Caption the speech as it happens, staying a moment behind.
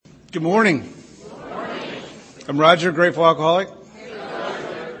Good morning. I'm Roger, grateful alcoholic.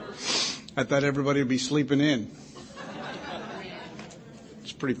 I thought everybody would be sleeping in.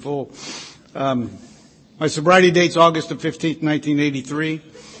 It's pretty full. My sobriety date's August the 15th, 1983.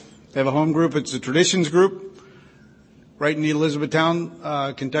 I have a home group. It's a traditions group right in the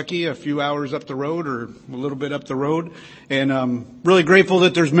Elizabethtown, Kentucky, a few hours up the road or a little bit up the road. And I'm really grateful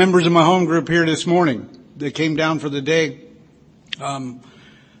that there's members of my home group here this morning that came down for the day.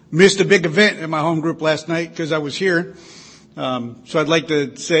 Missed a big event in my home group last night because I was here. So I'd like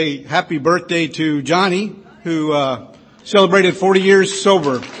to say happy birthday to Johnny, who celebrated 40 years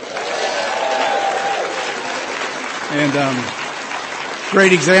sober. And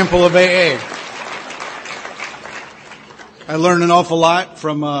great example of AA. I learned an awful lot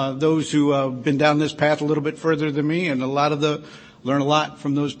from those who have been down this path a little bit further than me, and learn a lot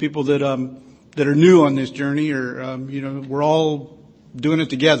from those people that are new on this journey, or we're all doing it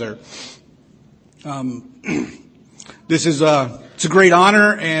together. It's a great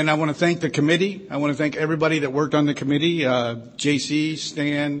honor, and I want to thank the committee. I want to thank everybody that worked on the committee, JC,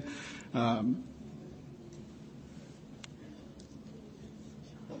 Stan,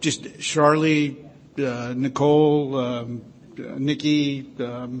 just Charlie, Nicole, Nikki,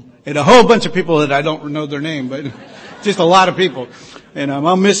 and a whole bunch of people that I don't know their name, but just a lot of people. And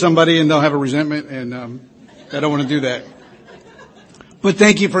I'll miss somebody and they'll have a resentment, and I don't want to do that. But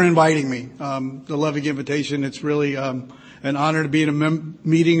thank you for inviting me. The loving invitation. It's really an honor to be in a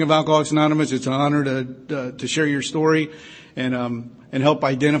meeting of Alcoholics Anonymous. It's an honor to share your story and help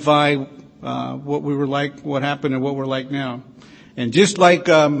identify what we were like, what happened, and what we're like now. And just like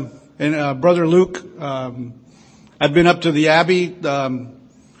Brother Luke, I've been up to the Abbey.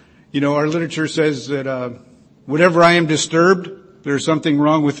 Our literature says that whenever I am disturbed, there's something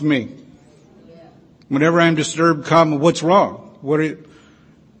wrong with me. Whenever I am disturbed, what's wrong?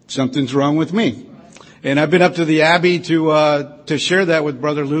 Something's wrong with me. And I've been up to the Abbey to share that with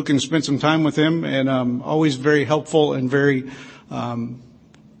Brother Luke and spend some time with him, and always very helpful and very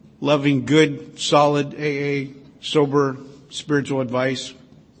loving, good, solid AA, sober, spiritual advice.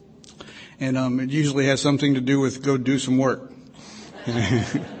 And it usually has something to do with go do some work.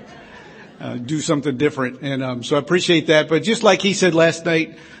 Do something different. And so I appreciate that. But just like he said last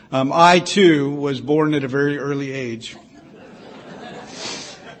night, I too was born at a very early age.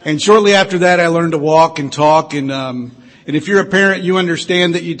 And shortly after that, I learned to walk and talk. And if you're a parent, you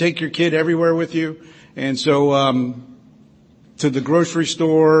understand that you take your kid everywhere with you. And so, to the grocery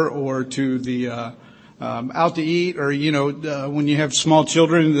store or to the, out to eat, or, when you have small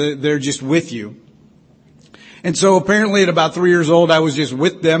children, they're just with you. And so apparently at about 3 years old, I was just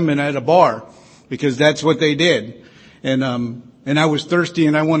with them and at a bar because that's what they did. And I was thirsty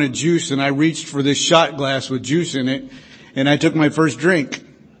and I wanted juice, and I reached for this shot glass with juice in it, and I took my first drink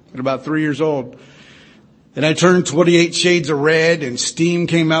at about 3 years old. And I turned 28 shades of red, and steam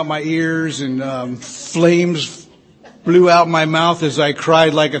came out my ears, and flames blew out my mouth as I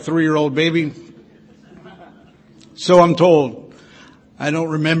cried like a 3-year-old baby. So I'm told. I don't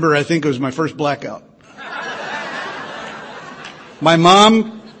remember. I think it was my first blackout. My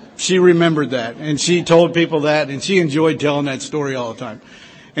mom, she remembered that, and she told people that, and she enjoyed telling that story all the time.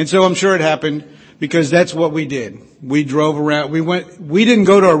 And so I'm sure it happened, because that's what we did. We drove around. We didn't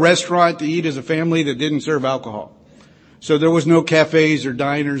go to a restaurant to eat as a family that didn't serve alcohol. So there was no cafes or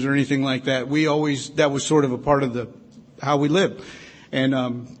diners or anything like that. That was sort of a part of how we lived. And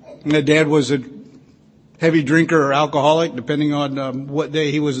my dad was a heavy drinker or alcoholic, depending on what day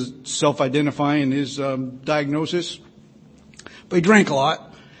he was self-identifying his diagnosis. But he drank a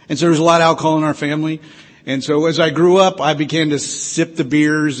lot. And so there was a lot of alcohol in our family. And so as I grew up, I began to sip the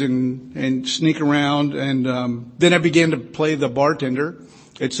beers and sneak around. And then I began to play the bartender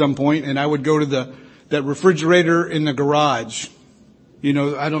at some point. And I would go to that refrigerator in the garage.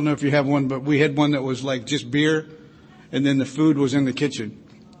 I don't know if you have one, but we had one that was like just beer, and then the food was in the kitchen.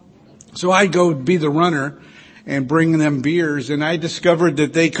 So I'd go be the runner and bring them beers, and I discovered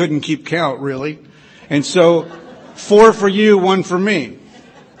that they couldn't keep count, really. And so 4 for you, 1 for me.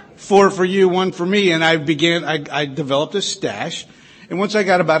 4 for you, 1 for me. And I developed a stash. And once I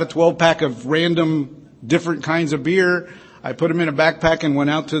got about a 12-pack of random different kinds of beer, I put them in a backpack and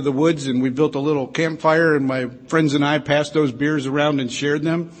went out to the woods, and we built a little campfire, and my friends and I passed those beers around and shared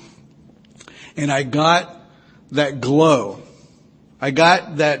them. And I got that glow. I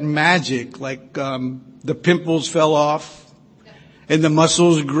got that magic, like the pimples fell off and the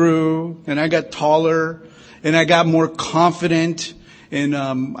muscles grew, and I got taller and I got more confident, and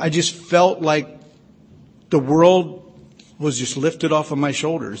I just felt like the world was just lifted off of my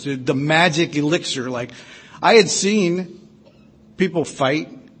shoulders. The magic elixir. Like, I had seen people fight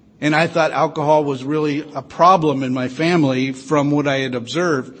And I thought alcohol was really a problem in my family from what I had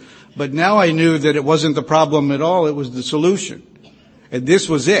observed. But now I knew that it wasn't the problem at all. It was the solution. And this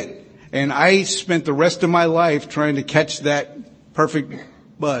was it. And I spent the rest of my life trying to catch that perfect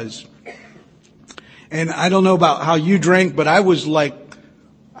buzz. And I don't know about how you drank, but I was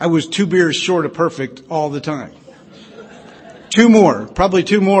 2 beers short of perfect all the time. Probably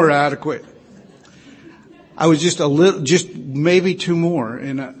two more adequate. I was just maybe 2 more.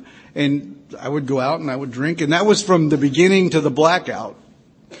 And I would go out and I would drink. And that was from the beginning to the blackout.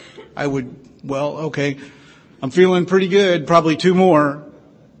 Okay, I'm feeling pretty good. Probably 2 more.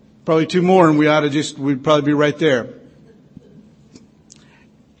 And we'd probably be right there.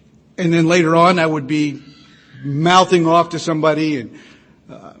 And then later on, I would be mouthing off to somebody and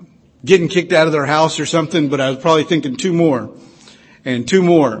getting kicked out of their house or something, but I was probably thinking 2 more and 2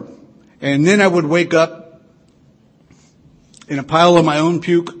 more. And then I would wake up in a pile of my own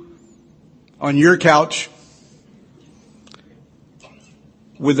puke on your couch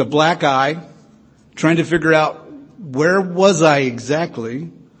with a black eye, trying to figure out where was I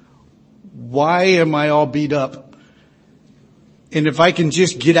exactly? Why am I all beat up? And if I can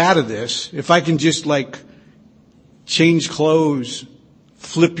just get out of this, if I can just change clothes,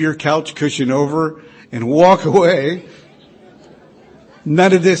 flip your couch cushion over and walk away,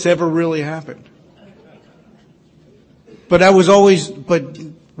 none of this ever really happened. But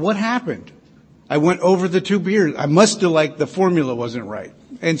what happened? I went over the 2 beers. I must have the formula wasn't right.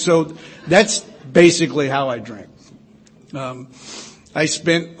 And so that's basically how I drank. I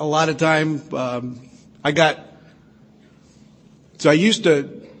spent a lot of time, I used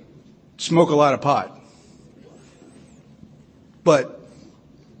to smoke a lot of pot. But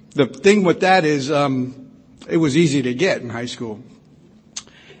the thing with that is, it was easy to get in high school.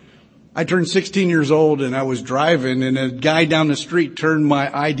 I turned 16 years old and I was driving and a guy down the street turned my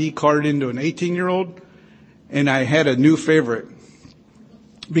ID card into an 18-year-old and I had a new favorite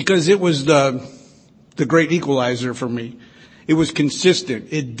because it was the great equalizer for me. It was consistent.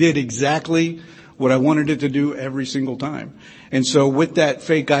 It did exactly what I wanted it to do every single time. And so with that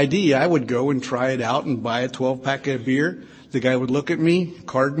fake ID, I would go and try it out and buy a 12-pack of beer. The guy would look at me,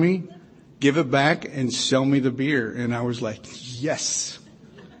 card me, give it back, and sell me the beer. And I was like, yes,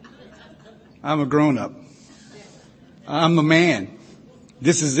 I'm a grown-up. I'm a man.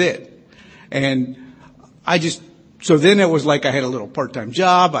 This is it. And so then it was like I had a little part-time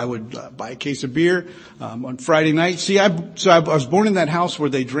job. I would buy a case of beer on Friday night. See, I was born in that house where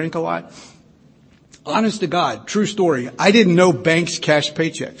they drank a lot. Honest to God, true story. I didn't know banks cash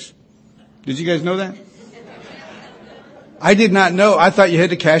paychecks. Did you guys know that? I did not know. I thought you had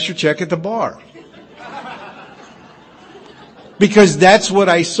to cash your check at the bar. Because that's what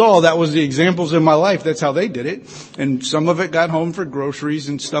I saw. That was the examples in my life. That's how they did it. And some of it got home for groceries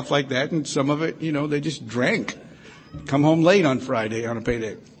and stuff like that. And some of it, they just drank. Come home late on Friday on a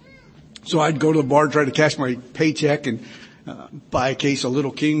payday. So I'd go to the bar, try to cash my paycheck and buy a case of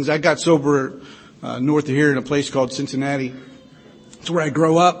Little Kings. I got sober north of here in a place called Cincinnati. It's where I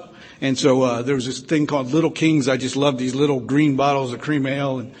grew up. And so there was this thing called Little Kings. I just loved these little green bottles of cream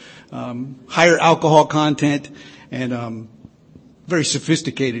ale and higher alcohol content and very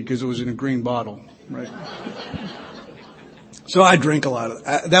sophisticated because it was in a green bottle, right? So I drank a lot of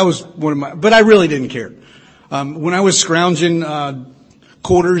that. That was but I really didn't care. When I was scrounging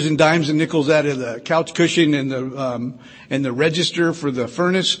quarters and dimes and nickels out of the couch cushion and the register for the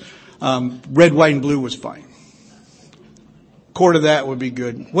furnace, red, white, and blue was fine. Quart of that would be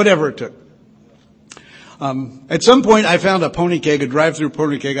good, whatever it took. At some point I found a pony keg, a drive-through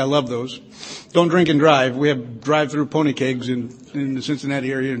pony keg. I love those. Don't drink and drive. We have drive-through pony kegs in the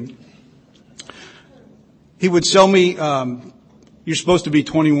Cincinnati area. And he would sell me, you're supposed to be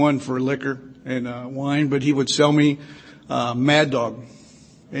 21 for liquor and wine, but he would sell me Mad Dog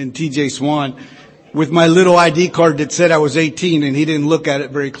and TJ Swan with my little ID card that said I was 18, and he didn't look at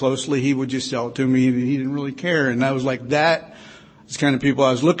it very closely. He would just sell it to me, and he didn't really care. And I was like, that is the kind of people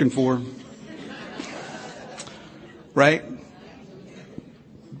I was looking for. Right?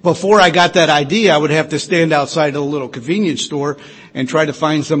 Before I got that ID, I would have to stand outside a little convenience store and try to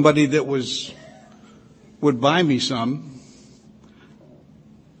find somebody that would buy me some,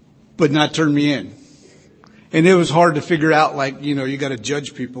 but not turn me in. And it was hard to figure out, you got to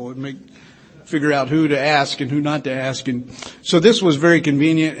judge people and figure out who to ask and who not to ask. And so this was very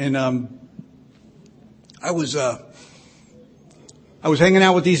convenient. And I was hanging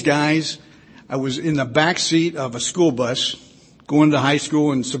out with these guys. I was in the back seat of a school bus going to high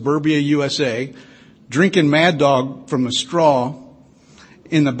school in suburbia USA, drinking Mad Dog from a straw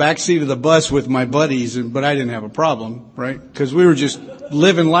in the back seat of the bus with my buddies, but I didn't have a problem, right? Because we were just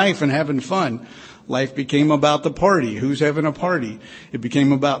living life and having fun. Life became about the party. Who's having a party? It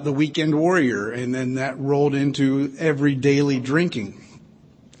became about the weekend warrior, and then that rolled into every daily drinking.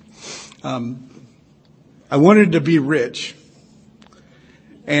 I wanted to be rich,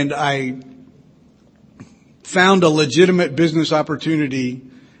 and I found a legitimate business opportunity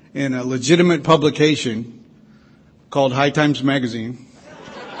in a legitimate publication called High Times Magazine.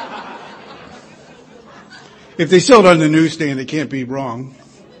 If they sell it on the newsstand, it can't be wrong.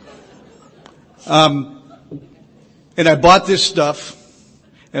 And I bought this stuff,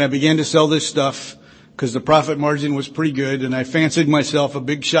 and I began to sell this stuff because the profit margin was pretty good, and I fancied myself a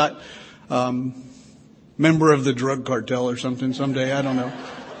big shot member of the drug cartel or something someday. I don't know.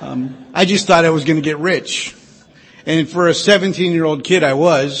 I just thought I was going to get rich. And for a 17-year-old kid I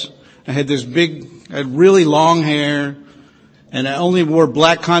had I had really long hair, and I only wore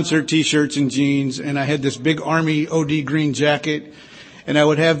black concert t-shirts and jeans, and I had this big Army OD green jacket, and I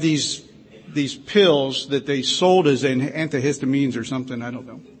would have these pills that they sold as antihistamines or something, I don't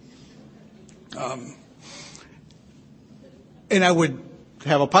know. And I would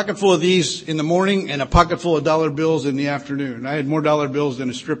have a pocket full of these in the morning and a pocket full of dollar bills in the afternoon. I had more dollar bills than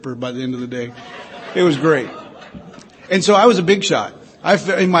a stripper by the end of the day. It was great. And so I was a big shot.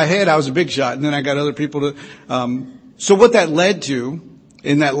 In my head, I was a big shot, and then I got other people to, so what that led to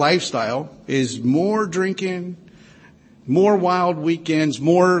in that lifestyle is more drinking, more wild weekends,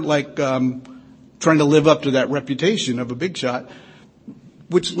 more like, trying to live up to that reputation of a big shot,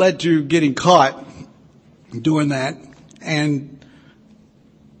 which led to getting caught doing that. And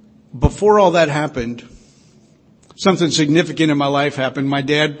before all that happened, something significant in my life happened. My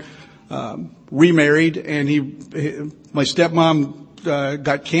dad, remarried, and my stepmom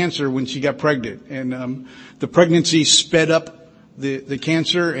got cancer when she got pregnant, and the pregnancy sped up the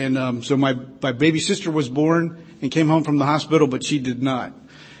cancer, and so my baby sister was born and came home from the hospital, but she did not.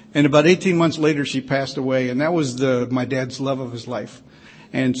 And about 18 months later, she passed away, and that was my dad's love of his life.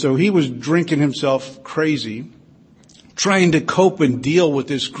 And so he was drinking himself crazy, trying to cope and deal with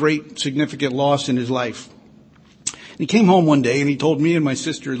this great significant loss in his life. And he came home one day and he told me and my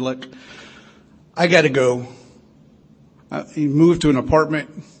sister, look, I gotta go. He moved to an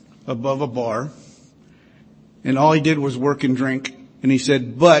apartment above a bar, and all he did was work and drink. And he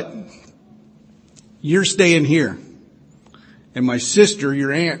said, but you're staying here, and my sister,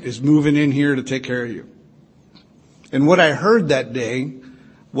 your aunt, is moving in here to take care of you. And what I heard that day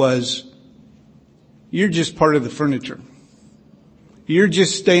was, you're just part of the furniture. You're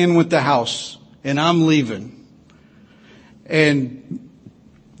just staying with the house, and I'm leaving. And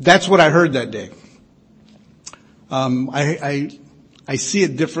that's what I heard that day. I see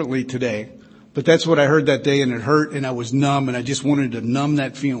it differently today, but that's what I heard that day, and it hurt, and I was numb, and I just wanted to numb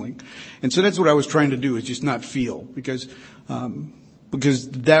that feeling. And so that's what I was trying to do, is just not feel, because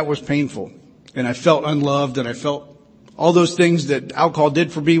that was painful. And I felt unloved, and I felt all those things that alcohol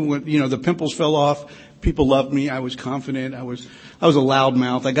did for me when, the pimples fell off. People loved me. I was confident. I was a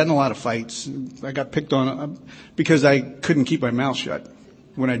loudmouth. I got in a lot of fights. I got picked on because I couldn't keep my mouth shut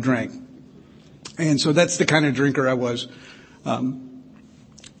when I drank. And so that's the kind of drinker I was.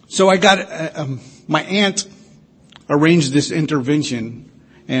 So I got, my aunt arranged this intervention,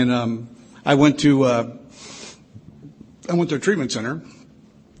 and I went to a treatment center.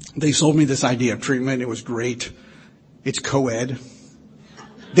 They sold me this idea of treatment. It was great. It's co-ed.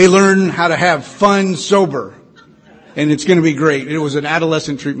 They learn how to have fun sober, and it's going to be great. It was an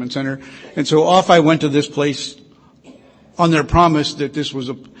adolescent treatment center. And so off I went to this place on their promise that this was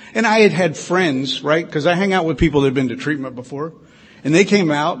and I had friends, right? Because I hang out with people that had been to treatment before. And they came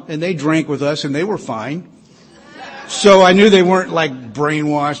out and they drank with us and they were fine. So I knew they weren't like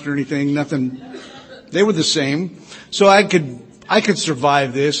brainwashed or anything, nothing. They were the same. So I could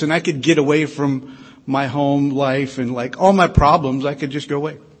survive this, and I could get away from my home life and like all my problems. I could just go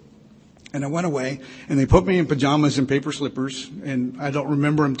away. And I went away, and they put me in pajamas and paper slippers, and I don't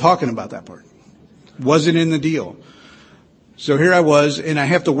remember them talking about that part. Wasn't in the deal. So here I was, and I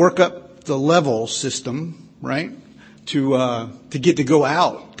have to work up the level system, right? To get to go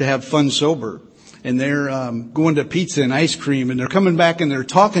out, to have fun sober. And they're, going to pizza and ice cream, and they're coming back and they're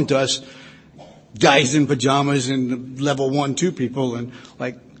talking to us guys in pajamas and level 1, 2 people, and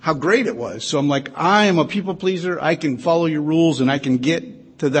like how great it was. So I'm like, I am a people pleaser. I can follow your rules, and I can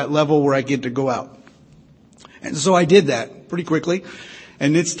get to that level where I get to go out. And so I did that pretty quickly.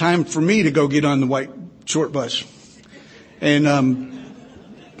 And it's time for me to go get on the white short bus. And,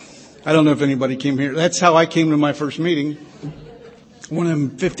 I don't know if anybody came here. That's how I came to my first meeting. One of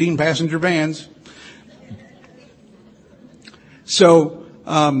them 15 passenger vans. So,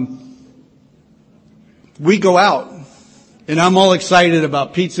 we go out And I'm all excited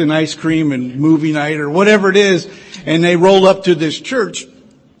about pizza and ice cream and movie night or whatever it is. And they roll up to this church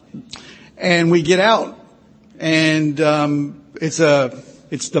and we get out and, it's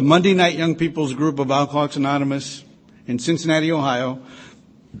the Monday night young people's group of Alcoholics Anonymous in Cincinnati, Ohio.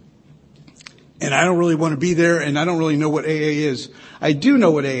 And I don't really want to be there and I don't really know what AA is. I do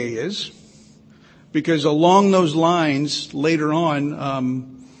know what AA is because along those lines later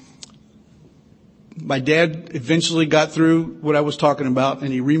on, my dad eventually got through what I was talking about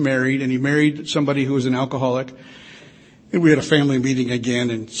and he remarried and he married somebody who was an alcoholic. And we had a family meeting again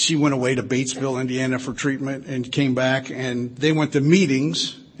and she went away to Batesville, Indiana for treatment and came back and they went to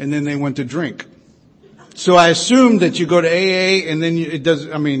meetings and then they went to drink. So I assumed that you go to AA and then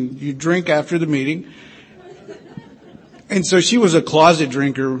you drink after the meeting. And so she was a closet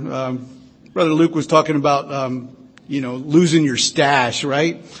drinker. Brother Luke was talking about, losing your stash,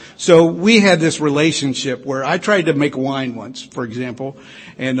 right? So we had this relationship where I tried to make wine once, for example,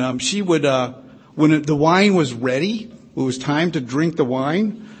 and she would, when the wine was ready, it was time to drink the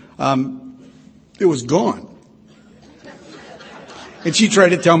wine, it was gone. And she tried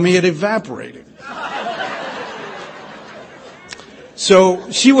to tell me it evaporated.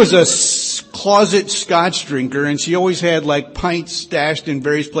 So she was a closet scotch drinker and she always had like pints stashed in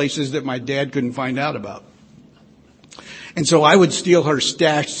various places that my dad couldn't find out about. And so I would steal her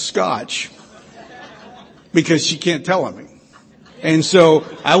stashed scotch because she can't tell on me. And so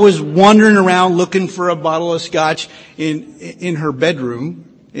I was wandering around looking for a bottle of scotch in her bedroom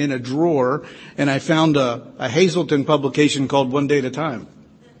in a drawer and I found a Hazelton publication called One Day at a Time.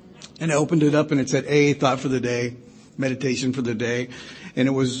 And I opened it up and it said AA thought for the day, meditation for the day, and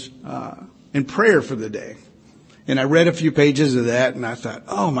it was in prayer for the day. And I read a few pages of that and I thought,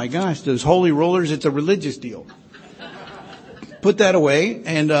 oh my gosh, those holy rollers, it's a religious deal. Put that away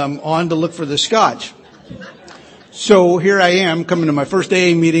and on to look for the scotch. So here I am coming to my first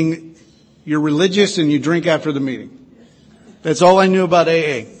AA meeting. You're religious and you drink after the meeting. That's all I knew about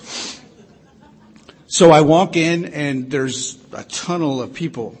AA. So I walk in and there's a tunnel of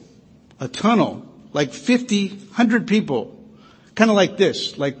people. A tunnel, like 50, 100 people. Kind of like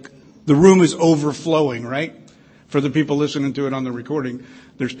this, like the room is overflowing, right? For the people listening to it on the recording,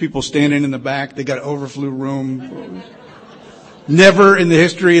 there's people standing in the back. They got an overflow room. Never in the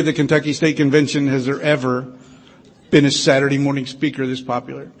history of the Kentucky State Convention has there ever been a Saturday morning speaker this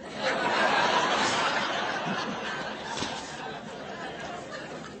popular.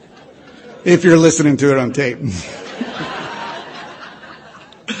 If you're listening to it on tape.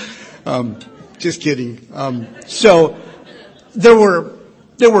 Just kidding. So there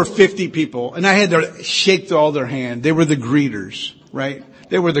were 50 people and I had to shake all their hand. They were the greeters, right?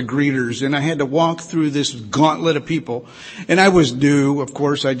 They were the greeters and I had to walk through this gauntlet of people and I was new. Of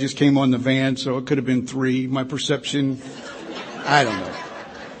course, I just came on the van, so it could have been 3. My perception, I don't know.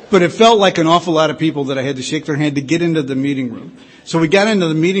 But it felt like an awful lot of people that I had to shake their hand to get into the meeting room. So we got into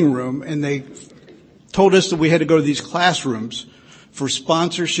the meeting room and they told us that we had to go to these classrooms for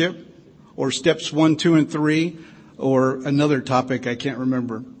sponsorship or steps 1, 2, and 3 or another topic I can't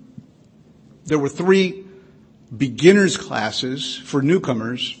remember. There were 3 beginners classes for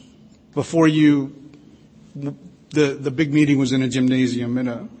newcomers before the big meeting was in a gymnasium in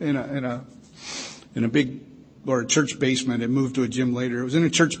a big or a church basement. It moved to a gym later. It was in a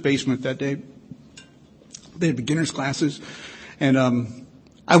church basement that day. They had beginners classes and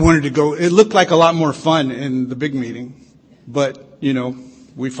I wanted to go. It looked like a lot more fun in the big meeting, but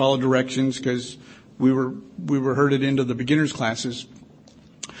we followed directions because we were herded into the beginners classes.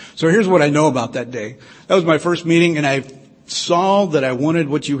 So here's what I know about that day. That was my first meeting and I saw that I wanted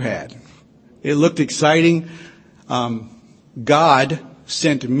what you had. It looked exciting. God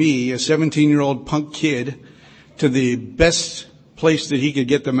sent me, a 17-year-old punk kid, to the best place that he could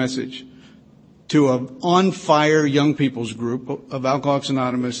get the message. To an on-fire young people's group of Alcoholics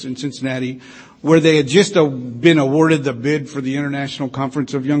Anonymous in Cincinnati, where they had just been awarded the bid for the International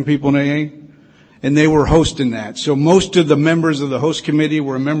Conference of Young People in AA. And they were hosting that. So most of the members of the host committee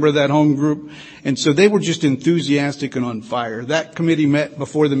were a member of that home group. And so they were just enthusiastic and on fire. That committee met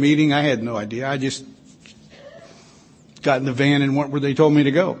before the meeting. I had no idea. I just got in the van and went where they told me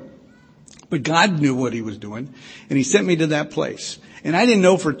to go. But God knew what he was doing. And he sent me to that place. And I didn't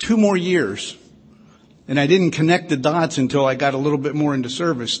know for 2 more years. And I didn't connect the dots until I got a little bit more into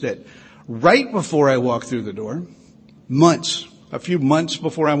service that right before I walked through the door, a few months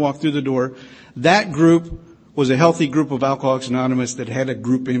before I walked through the door, that group was a healthy group of Alcoholics Anonymous that had a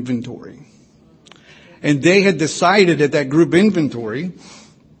group inventory. And they had decided at that group inventory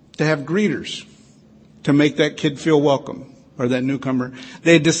to have greeters to make that kid feel welcome or that newcomer.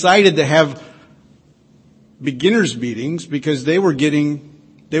 They had decided to have beginners meetings because they were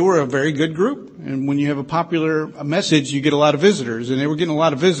a very good group. And when you have a message, you get a lot of visitors. And they were getting a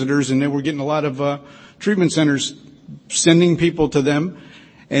lot of visitors, and they were getting a lot of treatment centers sending people to them.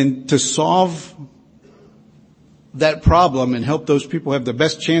 And to solve that problem and help those people have the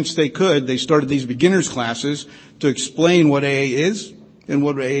best chance they could, they started these beginners classes to explain what AA is and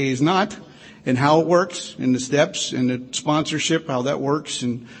what AA is not, and how it works, and the steps, and the sponsorship, how that works.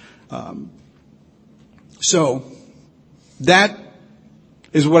 And so that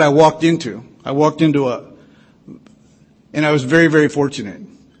is what I walked into. I walked into and I was very, very fortunate.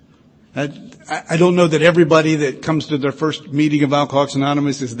 I don't know that everybody that comes to their first meeting of Alcoholics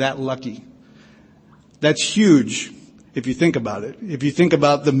Anonymous is that lucky. That's huge if you think about it. If you think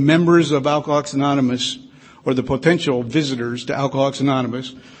about the members of Alcoholics Anonymous or the potential visitors to Alcoholics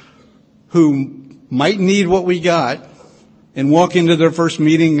Anonymous who might need what we got and walk into their first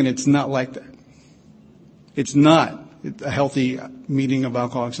meeting and it's not like that. It's not a healthy meeting of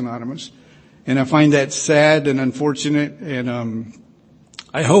Alcoholics Anonymous. And I find that sad and unfortunate, and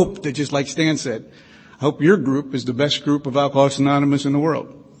I hope that, just like Stan said, I hope your group is the best group of Alcoholics Anonymous in the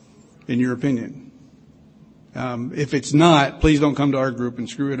world, in your opinion. If it's not, please don't come to our group and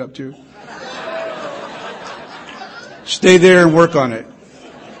screw it up too. Stay there and work on it.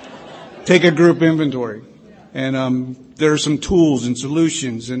 Take a group inventory. And there are some tools and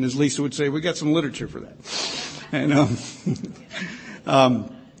solutions, and as Lisa would say, we got some literature for that. And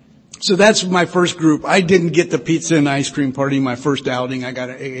so that's my first group. I didn't get the pizza and ice cream party my first outing. I got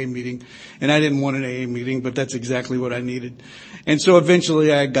an AA meeting, and I didn't want an AA meeting, but that's exactly what I needed. And so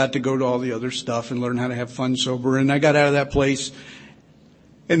eventually I got to go to all the other stuff and learn how to have fun sober, and I got out of that place,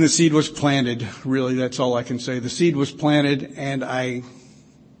 and the seed was planted. Really, that's all I can say. The seed was planted, and I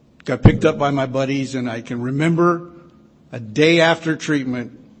got picked up by my buddies, and I can remember a day after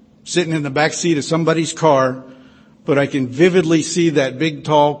treatment sitting in the back seat of somebody's car, but I can vividly see that big,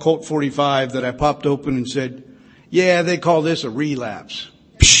 tall Colt 45 that I popped open and said, yeah, they call this a relapse.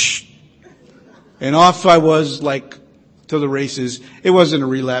 Psh! And off I was, like, to the races. It wasn't a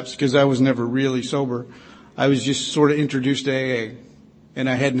relapse because I was never really sober. I was just sort of introduced to AA, and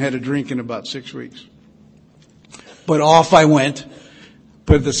I hadn't had a drink in about 6 weeks. But off I went.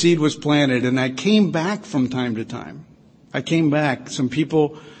 But the seed was planted, and I came back from time to time. I came back. Some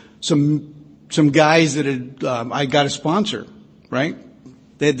people, some guys that had, I got a sponsor, right?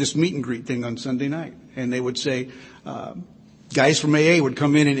 They had this meet and greet thing on Sunday night, and they would say, guys from AA would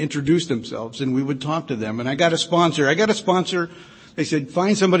come in and introduce themselves, and we would talk to them. And I got a sponsor. They said,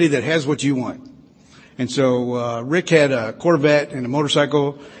 find somebody that has what you want. And so, Rick had a Corvette and a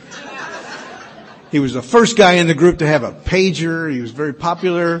motorcycle. He was the first guy in the group to have a pager. He was very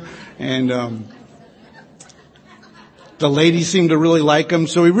popular, and the ladies seemed to really like him.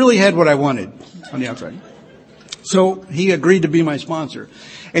 So he really had what I wanted on the outside. So he agreed to be my sponsor.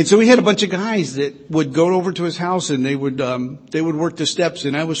 And so we had a bunch of guys that would go over to his house, and they would work the steps,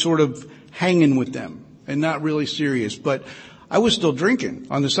 and I was sort of hanging with them and not really serious. But I was still drinking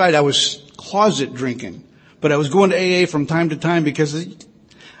on the side. I was closet drinking, but I was going to AA from time to time because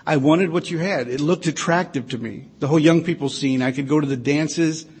I wanted what you had. It looked attractive to me. The whole young people scene. I could go to the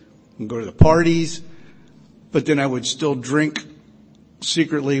dances and go to the parties, but then I would still drink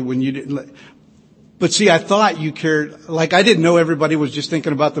secretly when you didn't. But see, I thought you cared. Like, I didn't know everybody was just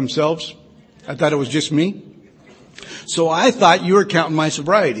thinking about themselves. I thought it was just me. So I thought you were counting my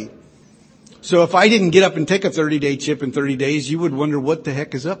sobriety. So if I didn't get up and take a 30-day chip in 30 days, you would wonder what the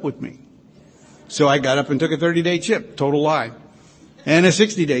heck is up with me. So I got up and took a 30-day chip. Total lie. And a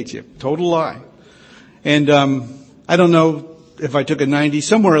 60-day chip. Total lie. And I don't know if I took a 90,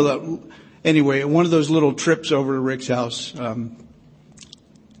 somewhere. Anyway, one of those little trips over to Rick's house,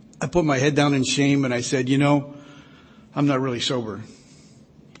 I put my head down in shame and I said, I'm not really sober.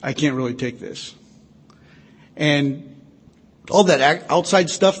 I can't really take this. And all that outside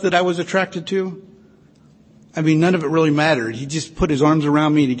stuff that I was attracted to, I mean, none of it really mattered. He just put his arms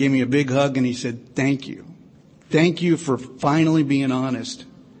around me and he gave me a big hug and he said, thank you. Thank you for finally being honest.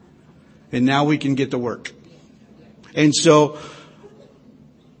 And now we can get to work. And so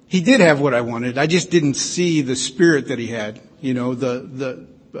he did have what I wanted. I just didn't see the spirit that he had. The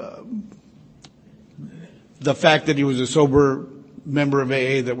fact that he was a sober member of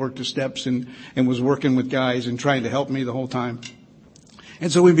AA that worked the steps and was working with guys and trying to help me the whole time. And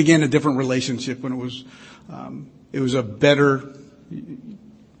so we began a different relationship when it was a better,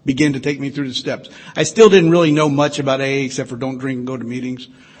 began to take me through the steps. I still didn't really know much about AA except for don't drink and go to meetings.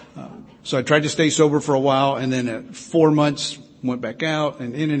 So I tried to stay sober for a while, and then at 4 months went back out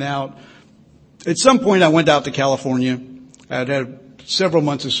and in and out. At some point I went out to California. I'd had several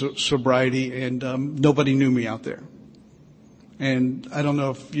months of sobriety, and nobody knew me out there. And I don't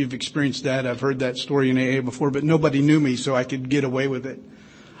know if you've experienced that. I've heard that story in AA before, but nobody knew me, so I could get away with it.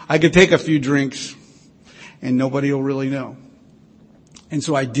 I could take a few drinks, and nobody will really know. And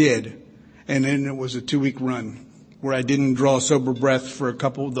so I did. And then it was a 2-week run where I didn't draw a sober breath for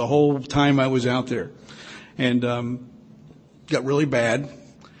the whole time I was out there. And got really bad.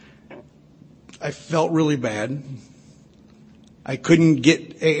 I felt really bad. I couldn't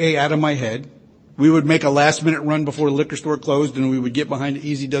get AA out of my head. We would make a last-minute run before the liquor store closed, and we would get behind the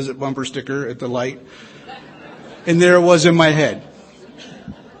Easy Does It bumper sticker at the light. And there it was in my head.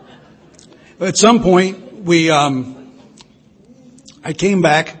 At some point, I came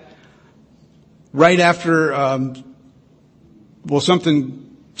back right after,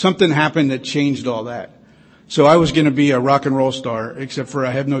 something happened that changed all that. So I was going to be a rock and roll star, except for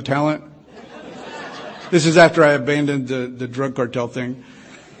I have no talent. This is after I abandoned the drug cartel thing.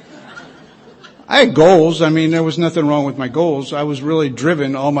 I had goals. I mean, there was nothing wrong with my goals. I was really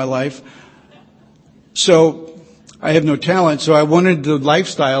driven all my life. So I have no talent. So I wanted the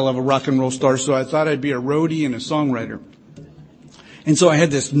lifestyle of a rock and roll star. So I thought I'd be a roadie and a songwriter. And so I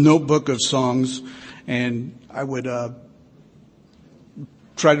had this notebook of songs, and I would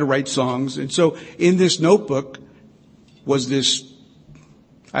try to write songs. And so in this notebook was this,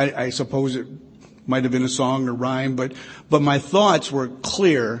 I suppose it might have been a song or rhyme, but my thoughts were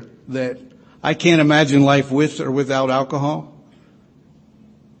clear that I can't imagine life with or without alcohol,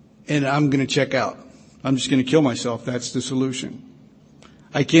 and I'm going to check out. I'm just going to kill myself. That's the solution.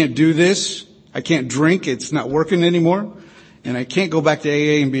 I can't do this. I can't drink. It's not working anymore. And I can't go back to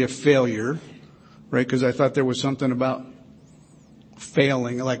AA and be a failure, right? Because I thought there was something about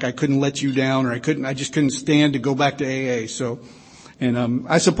failing, like I couldn't let you down, or I just couldn't stand to go back to AA. So, and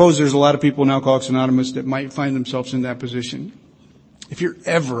I suppose there's a lot of people in Alcoholics Anonymous that might find themselves in that position. If you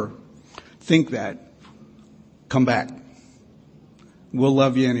ever think that, come back. We'll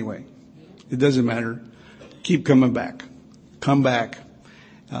love you anyway. It doesn't matter. Keep coming back. Come back.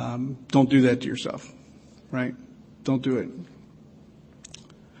 Don't do that to yourself, right? Don't do it.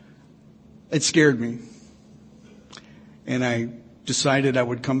 It scared me. And I decided I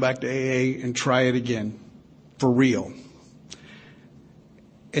would come back to AA and try it again. For real.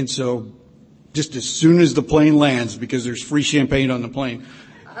 And so, just as soon as the plane lands, because there's free champagne on the plane.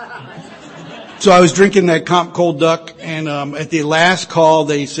 So I was drinking that Comp Cold Duck, and at the last call,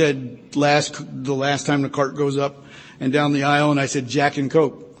 they said, the last time the cart goes up and down the aisle, and I said Jack and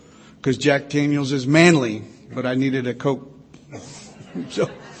Coke. Because Jack Daniels is manly, but I needed a Coke.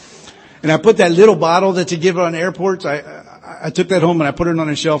 And I put that little bottle that you give on airports, I took that home and I put it on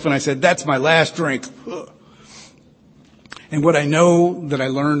a shelf and I said, that's my last drink. And what I know that I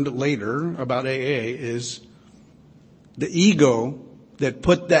learned later about AA is the ego that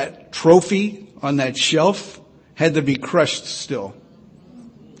put that trophy on that shelf had to be crushed still.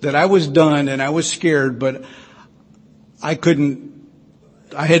 That I was done and I was scared, but I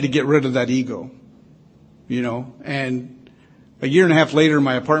had to get rid of that ego, and a year and a half later,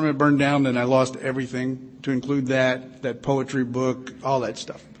 my apartment burned down and I lost everything, to include that poetry book, all that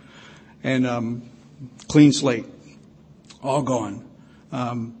stuff. And, clean slate. All gone.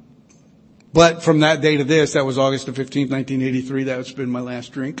 But from that day to this, that was August the 15th, 1983, that's been my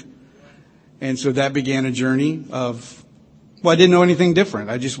last drink. And so that began a journey of, I didn't know anything different.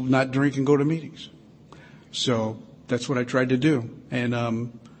 I just would not drink and go to meetings. So that's what I tried to do. And,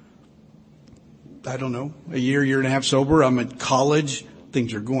 I don't know, a year and a half sober. I'm at college.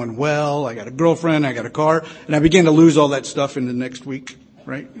 Things are going well. I got a girlfriend. I got a car. And I began to lose all that stuff in the next week,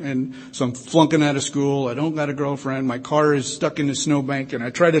 right? And so I'm flunking out of school. I don't got a girlfriend. My car is stuck in the snowbank. And I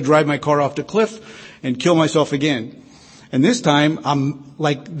try to drive my car off the cliff and kill myself again. And this time, I'm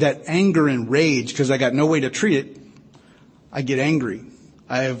like that anger and rage, because I got no way to treat it. I get angry.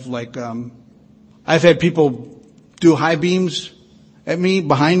 I've had people do high beams at me,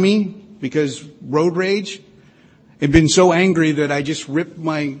 behind me, because road rage. I've been so angry that I just ripped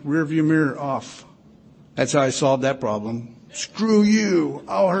my rearview mirror off. That's how I solved that problem. Screw you.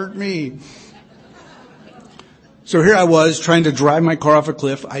 I'll hurt me. So here I was trying to drive my car off a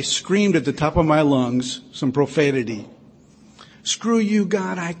cliff. I screamed at the top of my lungs some profanity. Screw you,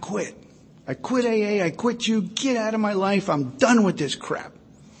 God, I quit. I quit AA. I quit you. Get out of my life. I'm done with this crap.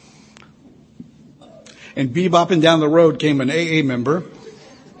 And bebopping down the road came an AA member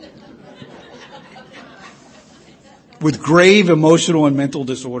with grave emotional and mental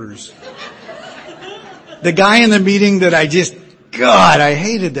disorders. The guy in the meeting that I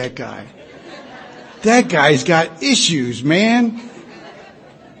hated that guy. That guy's got issues, man.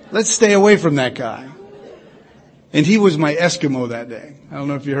 Let's stay away from that guy. And he was my Eskimo that day. I don't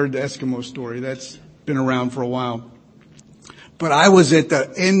know if you heard the Eskimo story. That's been around for a while. But I was at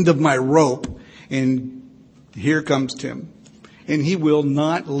the end of my rope, and here comes Tim. And he will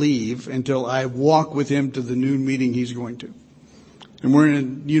not leave until I walk with him to the noon meeting he's going to. And we're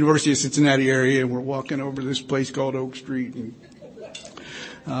in the University of Cincinnati area, and we're walking over this place called Oak Street.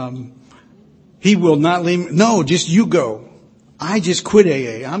 And he will not leave. No, just you go. I just quit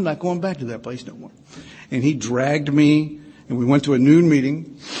AA. I'm not going back to that place no more. And he dragged me, and we went to a noon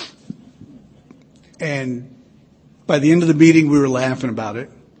meeting. And by the end of the meeting, we were laughing about it.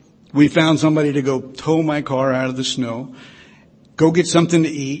 We found somebody to go tow my car out of the snow, go get something to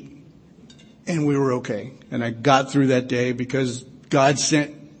eat, and we were okay. And I got through that day because God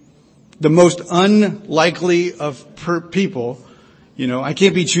sent the most unlikely of people. You know, I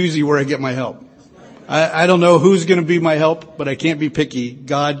can't be choosy where I get my help. I don't know who's going to be my help, but I can't be picky.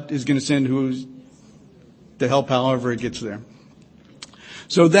 God is going to send who's the help however it gets there.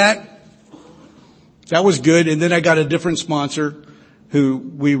 So that was good. And then I got a different sponsor who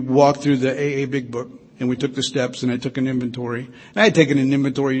we walked through the AA Big Book, and we took the steps, and I took an inventory. And I had taken an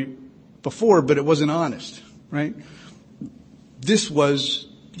inventory before, but it wasn't honest, right? This was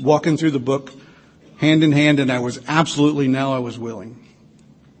walking through the book hand in hand, and I was willing.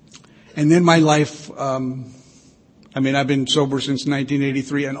 And then my life, I've been sober since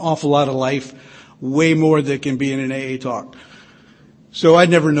 1983, an awful lot of life, way more that can be in an AA talk. So I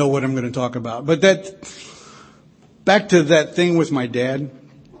never know what I'm going to talk about. But back to that thing with my dad,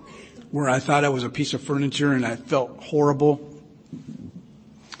 where I thought I was a piece of furniture and I felt horrible.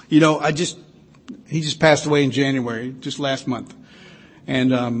 You know, he just passed away in January, just last month.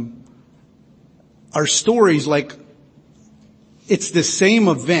 And, our stories, like, it's the same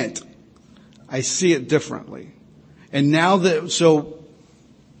event. I see it differently. And now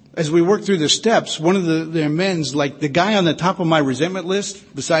as we work through the steps, one of the amends, like the guy on the top of my resentment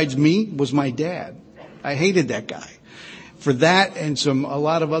list, besides me, was my dad. I hated that guy for that and a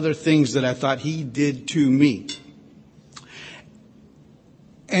lot of other things that I thought he did to me.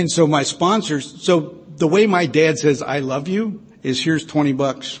 And so my sponsors, so the way my dad says, I love you, is here's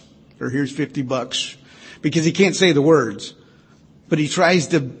 $20 or here's $50, because he can't say the words, but he tries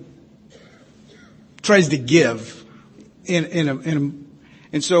to give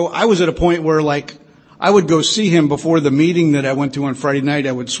and so I was at a point where, like, I would go see him before the meeting that I went to on Friday night.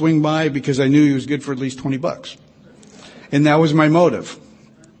 I would swing by because I knew he was good for at least $20. And that was my motive.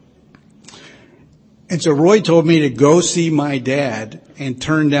 And so Roy told me to go see my dad and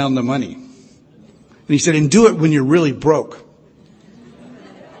turn down the money. And he said, and do it when you're really broke.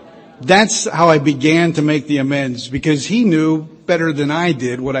 That's how I began to make the amends, because he knew better than I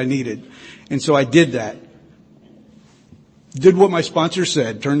did what I needed. And so I did that. Did what my sponsor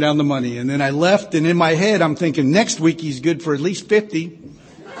said, turned down the money, and then I left, and in my head I'm thinking next week he's good for at least 50.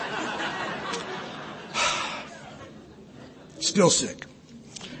 Still sick.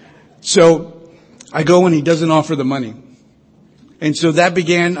 So I go and he doesn't offer the money. And so that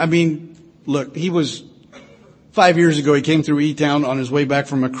began, look, he was 5 years ago, he came through E-Town on his way back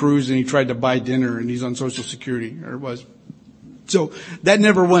from a cruise, and he tried to buy dinner, and he's on Social Security, or it was. So that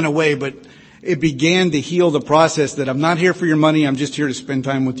never went away, but it began to heal the process that I'm not here for your money. I'm just here to spend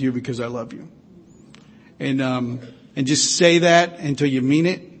time with you because I love you. And just say that until you mean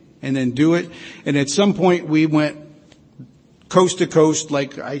it, and then do it. And at some point we went coast to coast.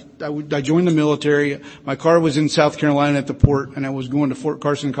 Like I joined the military. My car was in South Carolina at the port, and I was going to Fort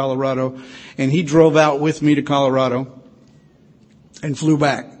Carson, Colorado. And he drove out with me to Colorado and flew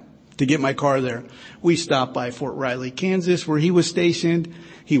back to get my car there. We stopped by Fort Riley, Kansas, where he was stationed.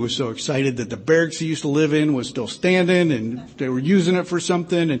 He was so excited that the barracks he used to live in was still standing, and they were using it for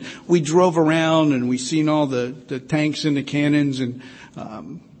something. And we drove around, and we seen all the tanks and the cannons, and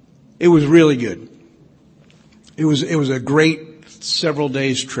it was really good. It was a great several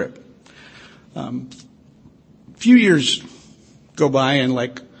days trip. Few years go by, and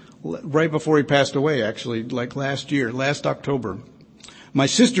like right before he passed away, actually, like last October, my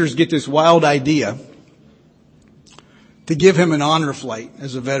sisters get this wild idea to give him an honor flight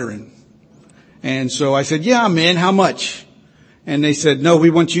as a veteran. And so I said, yeah, man, how much? And they said, no, we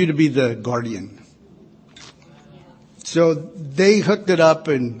want you to be the guardian. So they hooked it up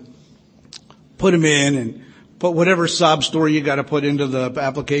and put him in and put whatever sob story you got to put into the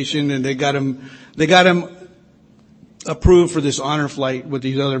application, and they got him approved for this honor flight with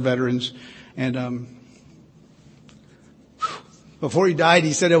these other veterans. And before he died,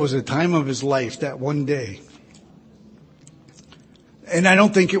 he said it was a time of his life, that one day. And I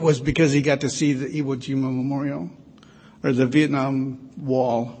don't think it was because he got to see the Iwo Jima Memorial or the Vietnam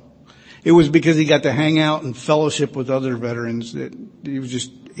Wall. it was because he got to hang out and fellowship with other veterans that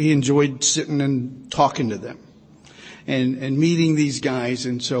he enjoyed sitting and talking to them and meeting these guys.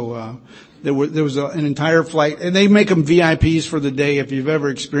 And so, there was an entire flight, and they make them VIPs for the day. If you've ever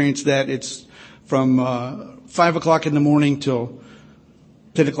experienced that, it's from 5 o'clock in the morning till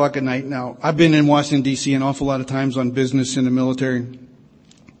 10 o'clock at night. Now, I've been in Washington, D.C. an awful lot of times on business in the military,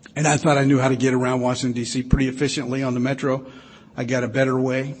 and I thought I knew how to get around Washington, D.C. pretty efficiently on the metro. I got a better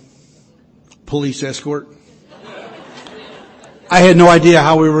way. Police escort. I had no idea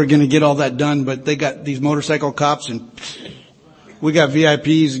how we were going to get all that done, but they got these motorcycle cops, and we got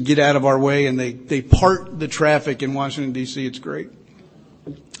VIPs get out of our way, and they part the traffic in Washington, D.C. It's great.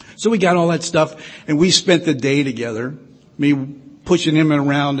 So we got all that stuff, and we spent the day together, me pushing him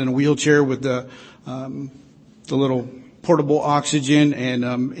around in a wheelchair with the little portable oxygen, and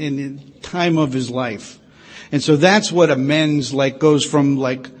in the time of his life. And so that's what amends goes from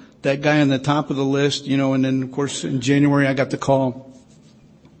that guy on the top of the list, and then of course in January I got the call,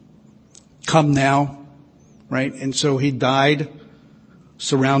 come now, right? And so he died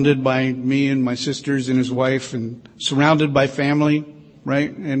surrounded by me and my sisters and his wife, and surrounded by family,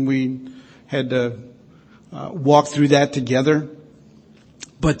 right? And we had to walk through that together.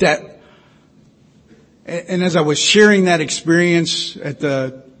 But and as I was sharing that experience at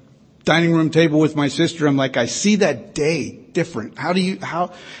the dining room table with my sister, I'm like, I see that day different.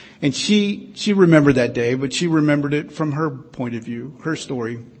 And she remembered that day, but she remembered it from her point of view, her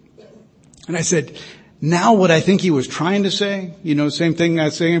story. And I said, now what I think he was trying to say, same thing I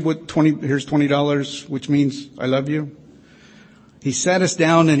was saying with here's $20, which means I love you. He sat us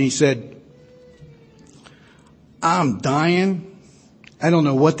down and he said, I'm dying. I don't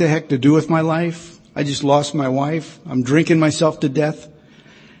know what the heck to do with my life. I just lost my wife. I'm drinking myself to death.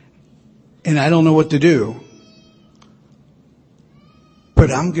 And I don't know what to do. But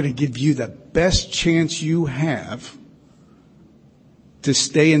I'm going to give you the best chance you have to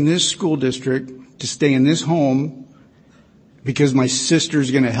stay in this school district, to stay in this home, because my sister's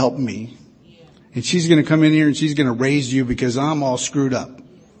going to help me. And she's going to come in here and she's going to raise you because I'm all screwed up.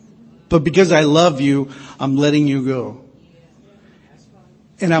 But because I love you, I'm letting you go.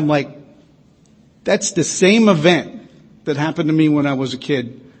 And I'm like, that's the same event that happened to me when I was a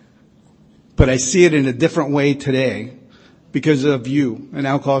kid. But I see it in a different way today because of you and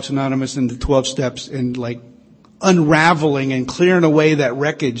Alcoholics Anonymous and the 12 steps, and unraveling and clearing away that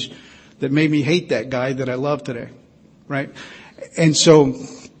wreckage that made me hate that guy that I love today. Right? And so,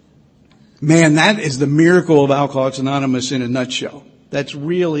 man, that is the miracle of Alcoholics Anonymous in a nutshell. That's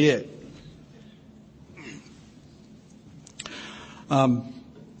really it.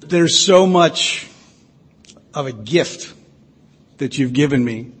 There's so much of a gift that you've given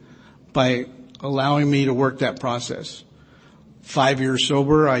me by allowing me to work that process. 5 years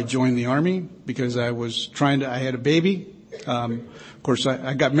sober, I joined the Army because I was I had a baby. Of course,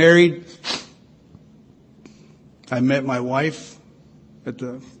 I got married. I met my wife at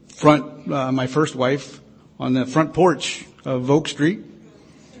the front, my first wife, on the front porch of Oak Street.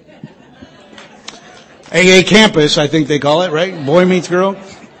 AA campus, I think they call it, right? Boy meets girl.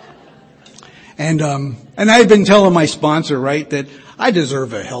 And I had been telling my sponsor, right, that I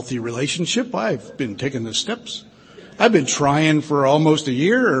deserve a healthy relationship. I've been taking the steps. I've been trying for almost a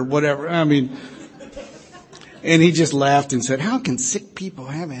year or whatever. And he just laughed and said, how can sick people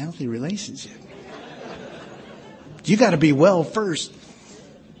have a healthy relationship? You got to be well first.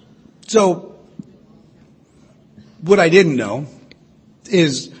 So what I didn't know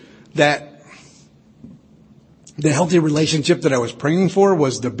is that the healthy relationship that I was praying for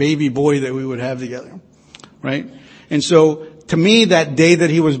was the baby boy that we would have together, right? And so, to me, that day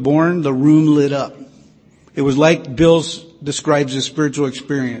that he was born, the room lit up. It was like Bill describes his spiritual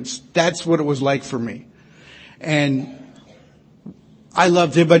experience. That's what it was like for me. And I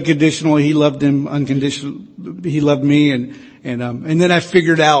loved him unconditionally. He loved him unconditionally. He loved me. And then I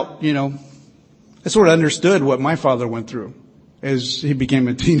figured out, I sort of understood what my father went through as he became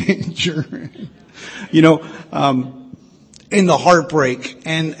a teenager. In the heartbreak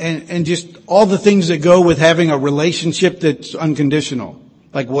and just all the things that go with having a relationship that's unconditional.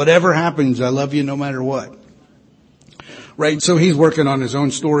 Like whatever happens, I love you no matter what. Right? So he's working on his own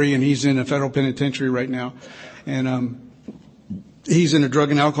story, and he's in a federal penitentiary right now. And, he's in a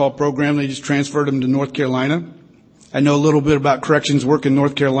drug and alcohol program. They just transferred him to North Carolina. I know a little bit about corrections work in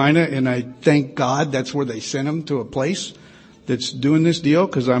North Carolina, and I thank God that's where they sent him, to a place that's doing this deal,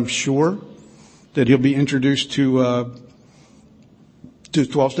 because I'm sure that he'll be introduced to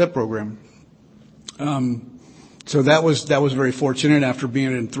 12-step program. So that was very fortunate after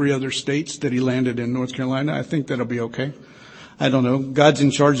being in 3 other states that he landed in North Carolina. I think that'll be okay. I don't know. God's in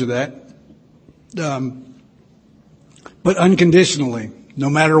charge of that. but unconditionally, no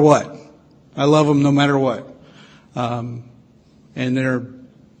matter what. I love them no matter what. And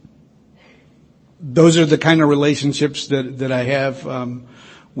those are the kind of relationships that I have.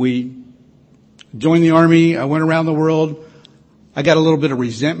 We joined the Army. I went around the world. I got a little bit of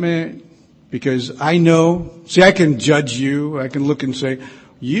resentment because I know, I can judge you. I can look and say,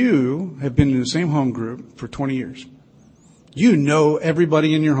 you have been in the same home group for 20 years. You know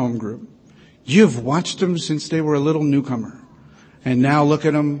everybody in your home group. You've watched them since they were a little newcomer. And now look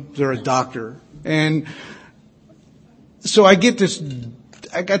at them, they're a doctor. And so I got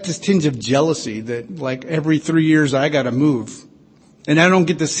this tinge of jealousy that like every 3 years I gotta move. And I don't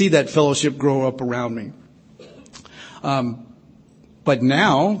get to see that fellowship grow up around me. But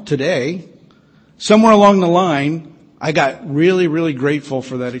now, today, somewhere along the line, I got really, really grateful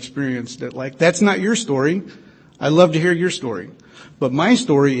for that experience that like, that's not your story. I love to hear your story. But my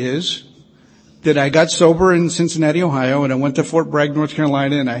story is that I got sober in Cincinnati, Ohio, and I went to Fort Bragg, North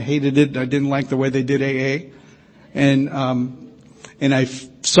Carolina, and I hated it. I didn't like the way they did AA. And I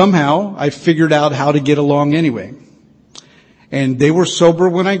somehow figured out how to get along anyway. And they were sober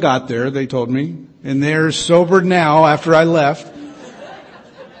when I got there, they told me. And they're sober now after I left.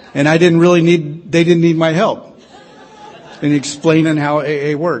 And they didn't need my help in explaining how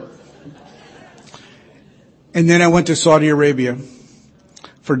AA worked. And then I went to Saudi Arabia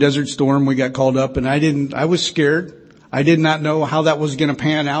for Desert Storm. We got called up and I was scared. I did not know how that was going to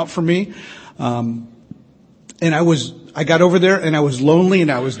pan out for me. And I got over there and I was lonely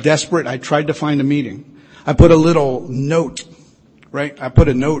and I was desperate. I tried to find a meeting. I put a little note, right? I put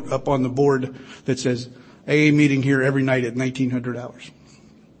a note up on the board that says AA meeting here every night at 1900 hours.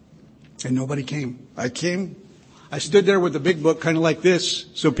 And nobody came. I came. I stood there with the big book kind of like this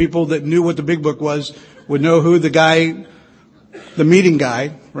so people that knew what the big book was would know who the meeting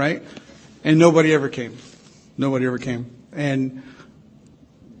guy, right? And nobody ever came. Nobody ever came. And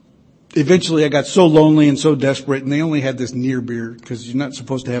eventually I got so lonely and so desperate, and they only had this near beer because you're not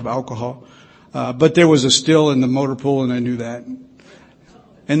supposed to have alcohol. But there was a still in the motor pool and I knew that.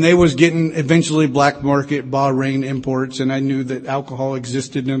 And they was getting eventually black market Bahrain imports, and I knew that alcohol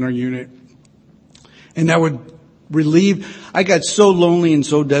existed in our unit. And that would relieve, I got so lonely and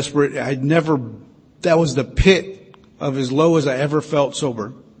so desperate, that was the pit of as low as I ever felt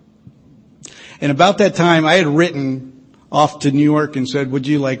sober. And about that time, I had written off to New York and said, would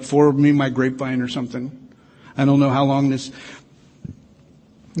you like forward me my grapevine or something? I don't know how long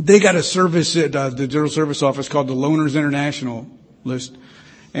they got a service at the General Service Office called the Loners International list.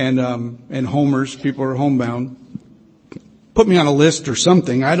 And homers, people are homebound. Put me on a list or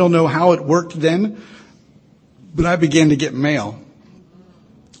something. I don't know how it worked then, but I began to get mail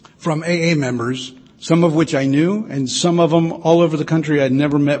from AA members, some of which I knew, and some of them all over the country I'd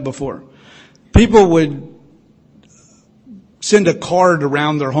never met before. People would send a card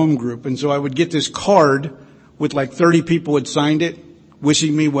around their home group, and so I would get this card with like 30 people had signed it,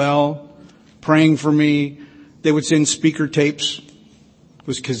 wishing me well, praying for me. They would send speaker tapes. It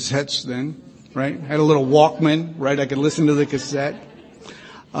was cassettes then, right? Had a little Walkman, right? I could listen to the cassette.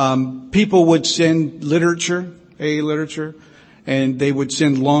 People would send literature, AA literature, and they would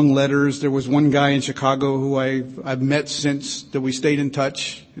send long letters. There was one guy in Chicago who I've met since that we stayed in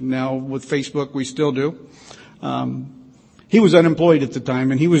touch. And now with Facebook, we still do. He was unemployed at the time,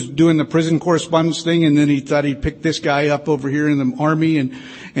 and he was doing the prison correspondence thing, and then he thought he'd pick this guy up over here in the Army,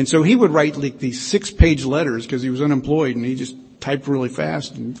 and so he would write like these 6-page letters because he was unemployed, and he just typed really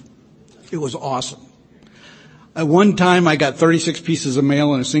fast, and it was awesome. At one time, I got 36 pieces of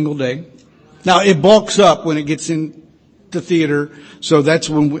mail in a single day. Now, it bulks up when it gets in the theater, so that's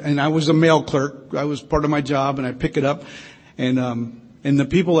when, and I was a mail clerk. I was part of my job, and I pick it up, and the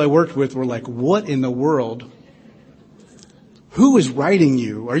people I worked with were like, what in the world? Who is writing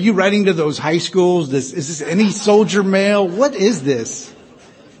you? Are you writing to those high schools? Is this any soldier mail? What is this?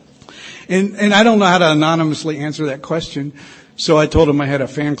 And I don't know how to anonymously answer that question. So I told him I had a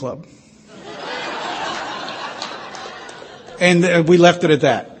fan club. And we left it at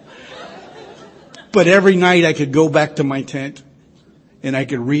that. But every night I could go back to my tent and I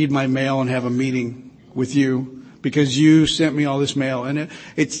could read my mail and have a meeting with you because you sent me all this mail, and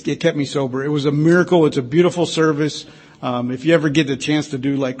it kept me sober. It was a miracle. It's a beautiful service. If you ever get the chance to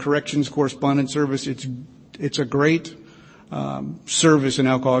do like corrections correspondence service, it's a great service in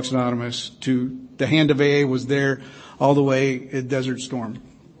Alcoholics Anonymous. The hand of AA was there all the way at Desert Storm.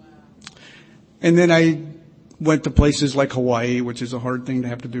 And then I went to places like Hawaii, which is a hard thing to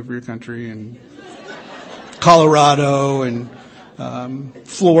have to do for your country, and Colorado and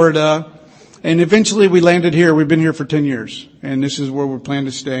Florida. And eventually we landed here. We've been here for 10 years. And this is where we plan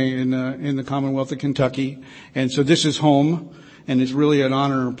to stay in the Commonwealth of Kentucky. And so this is home. And it's really an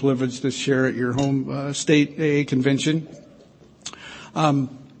honor and privilege to share at your home state AA convention.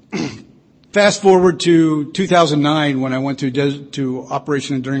 Fast forward to 2009 when I went to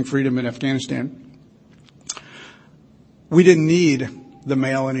Operation Enduring Freedom in Afghanistan. We didn't need the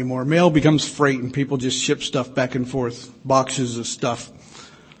mail anymore. Mail becomes freight and people just ship stuff back and forth, boxes of stuff.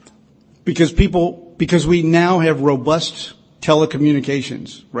 Because we now have robust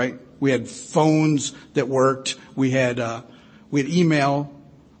telecommunications, right? We had phones that worked. We had email.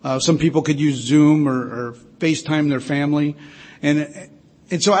 Some people could use Zoom or FaceTime their family. And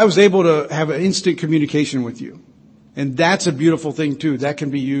so I was able to have an instant communication with you. And that's a beautiful thing too. That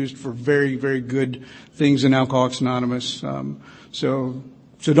can be used for very, very good things in Alcoholics Anonymous. So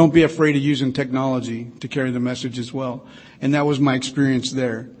don't be afraid of using technology to carry the message as well. And that was my experience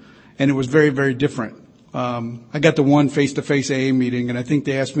there. And it was very, very different. I got the one face-to-face AA meeting, and I think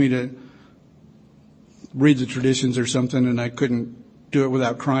they asked me to read the traditions or something, and I couldn't do it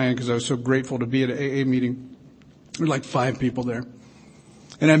without crying because I was so grateful to be at an AA meeting. There were like 5 people there.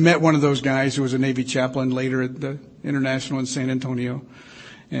 And I met one of those guys who was a Navy chaplain later at the International in San Antonio.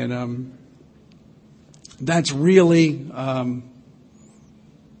 And that's really an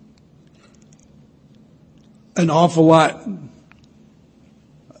awful lot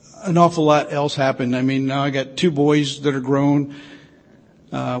else happened. I mean, now I got 2 boys that are grown.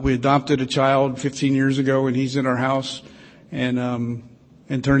 We adopted a child 15 years ago, and he's in our house, and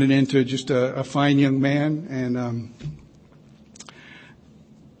turned it into just a fine young man.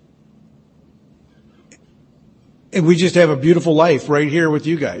 And we just have a beautiful life right here with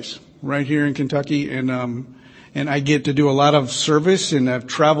you guys, right here in Kentucky. And I get to do a lot of service, and I've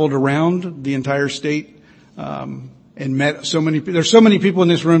traveled around the entire state, and met so many people. There's so many people in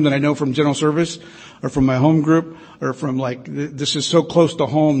this room that I know from general service or from my home group or from this is so close to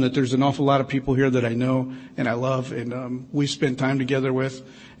home that there's an awful lot of people here that I know and I love, and we spend time together with.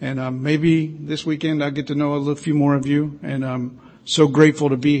 And maybe this weekend I'll get to know a little few more of you, and I'm so grateful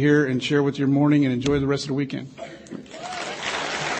to be here and share with your morning and enjoy the rest of the weekend.